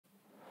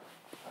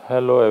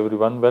Hello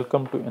everyone,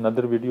 welcome to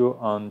another video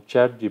on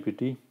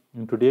ChatGPT.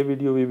 In today's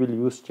video, we will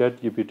use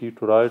ChatGPT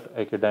to write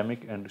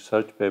academic and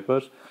research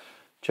papers.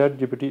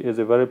 ChatGPT is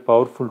a very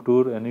powerful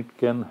tool and it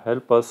can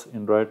help us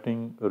in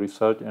writing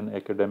research and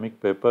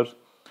academic papers.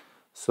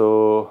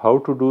 So how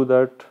to do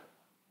that?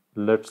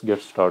 Let's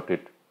get started.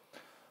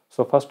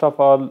 So first of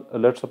all,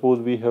 let's suppose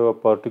we have a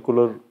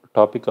particular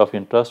topic of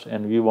interest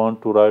and we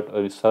want to write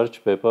a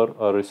research paper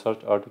or research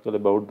article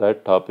about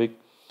that topic.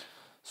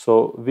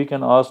 So we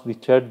can ask the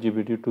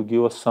ChatGPT to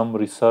give us some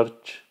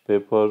research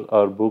papers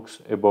or books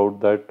about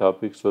that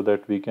topic so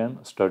that we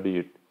can study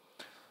it.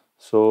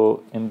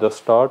 So in the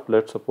start,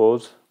 let's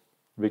suppose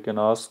we can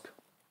ask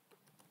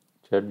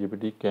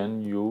ChatGPT,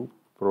 can you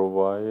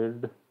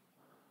provide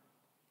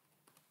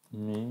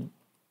me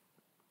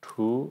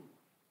two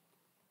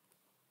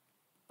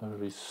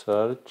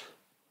research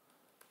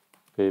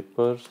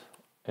papers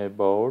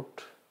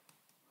about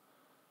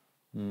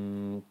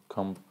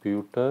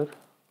computer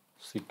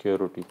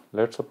security.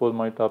 Let's suppose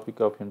my topic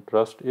of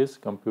interest is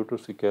computer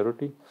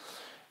security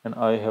and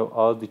I have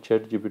asked the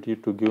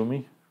ChatGPT to give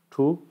me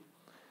two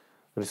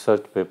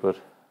research papers.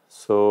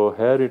 So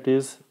here it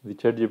is, the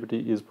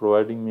ChatGPT is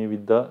providing me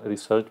with the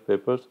research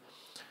papers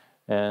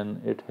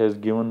and it has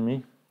given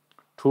me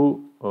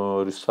two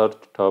research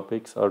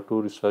topics or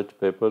two research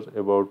papers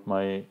about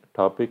my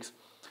topics.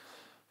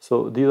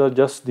 So these are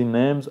just the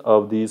names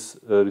of these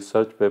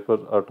research papers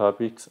or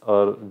topics.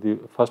 Or the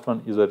first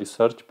one is a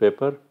research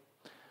paper,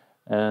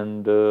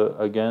 and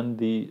again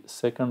the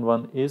second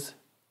one is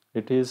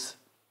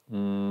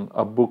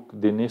a book,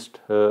 the NIST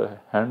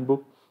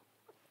handbook.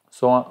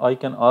 So I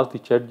can ask the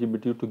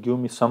ChatGPT to give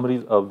me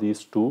summaries of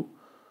these two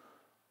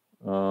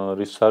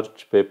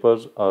research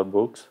papers or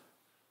books.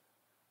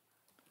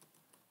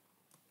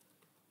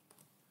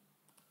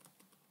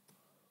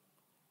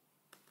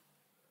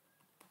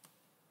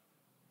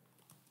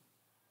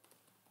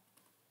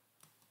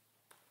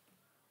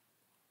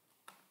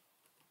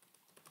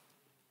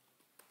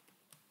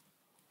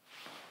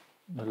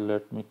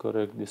 Let me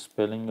correct the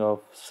spelling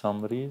of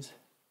summaries.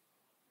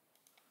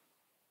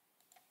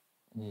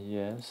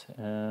 Yes,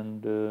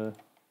 and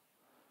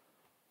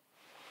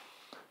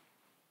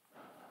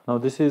now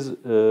this is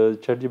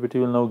ChatGPT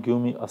will now give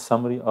me a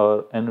summary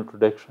or an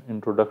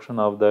introduction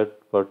of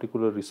that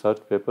particular research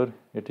paper.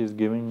 It is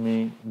giving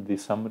me the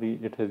summary.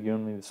 It has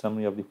given me the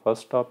summary of the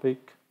first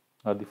topic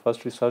or the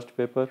first research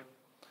paper,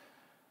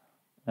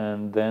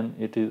 and then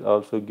it is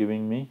also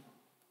giving me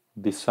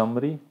the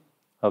summary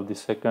of the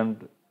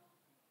second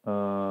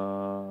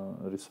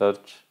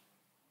research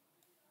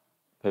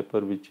paper,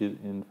 which is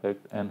in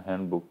fact an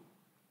handbook.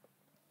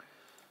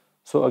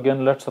 So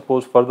again, let's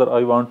suppose further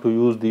I want to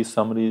use these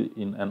summary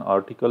in an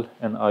article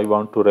and I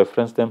want to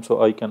reference them.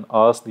 So I can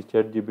ask the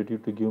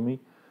ChatGPT to give me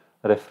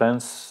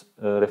references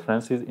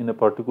in a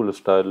particular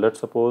style. Let's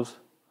suppose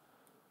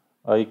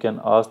I can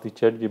ask the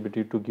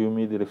ChatGPT to give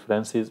me the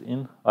references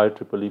in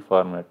IEEE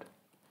format.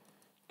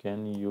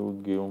 Can you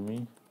give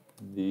me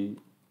the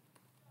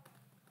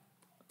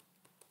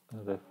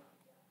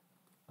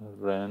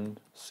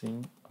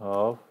referencing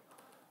of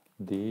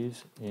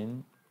these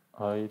in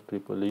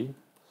IEEE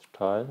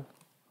style?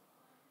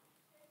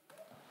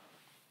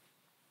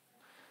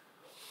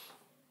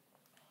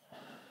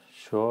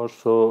 Sure.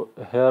 So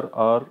here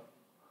are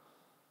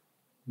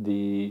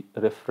the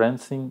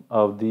referencing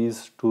of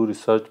these two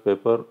research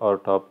paper or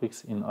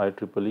topics in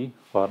IEEE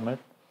format,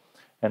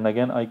 and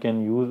again I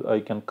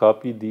can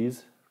copy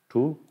these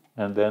two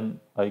and then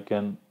I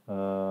can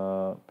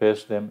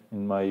paste them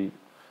in my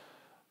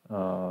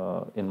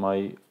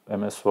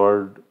MS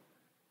Word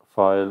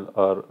file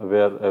or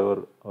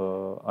wherever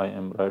I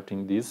am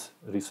writing this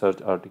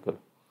research article.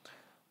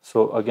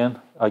 So again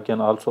I can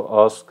also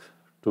ask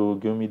to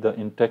give me the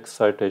in-text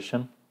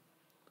citation.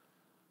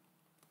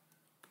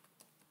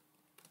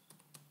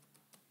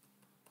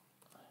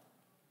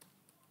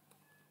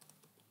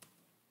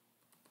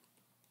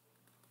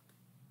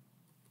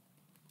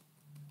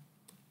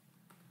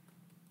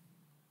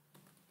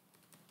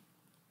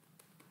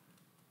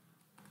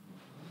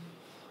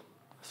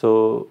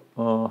 So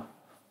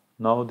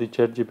now the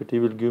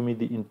ChatGPT will give me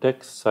the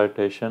in-text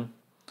citation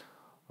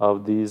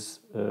of these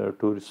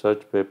two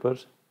research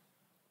papers.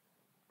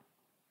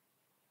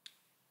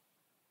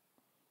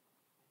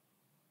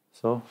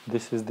 So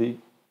this is the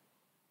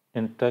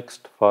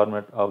in-text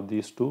format of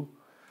these two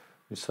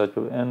research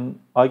papers, and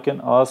I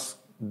can ask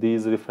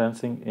these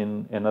referencing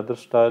in another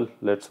style.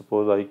 Let's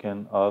suppose I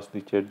can ask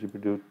the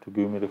ChatGPT to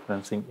give me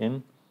referencing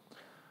in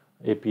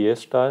APA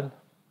style.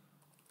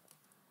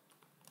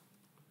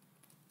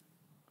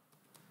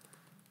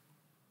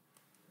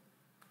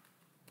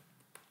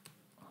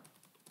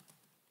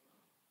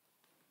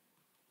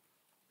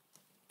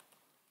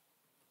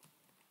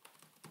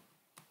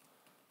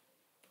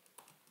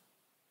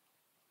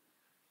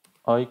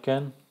 I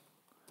can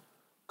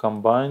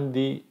combine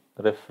the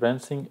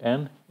referencing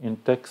and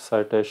in-text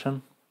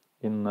citation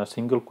in a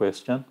single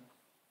question.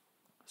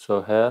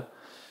 So here,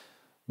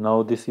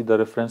 now this is the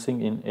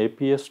referencing in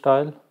APA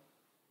style,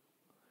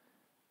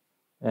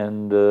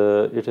 and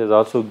it has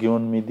also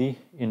given me the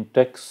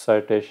in-text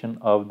citation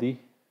of the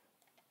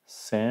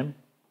same.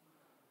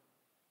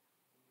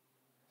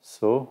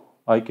 So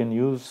I can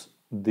use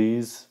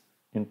these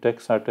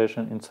in-text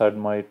citation inside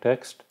my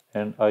text,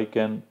 and I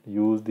can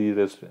use the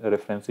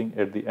referencing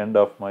at the end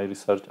of my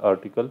research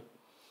article.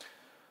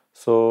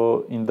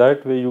 So in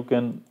that way you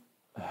can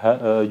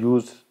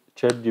use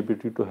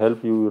ChatGPT to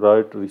help you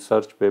write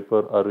research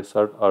paper or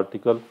research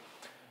article,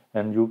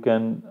 and you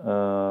can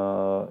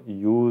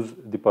use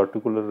the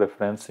particular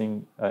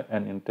referencing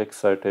and in-text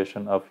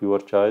citation of your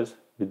choice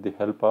with the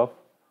help of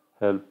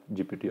help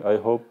GPT. I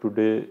hope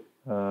today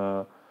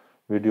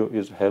video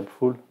is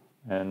helpful,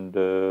 and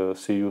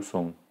see you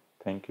soon.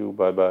 Thank you.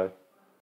 Bye bye.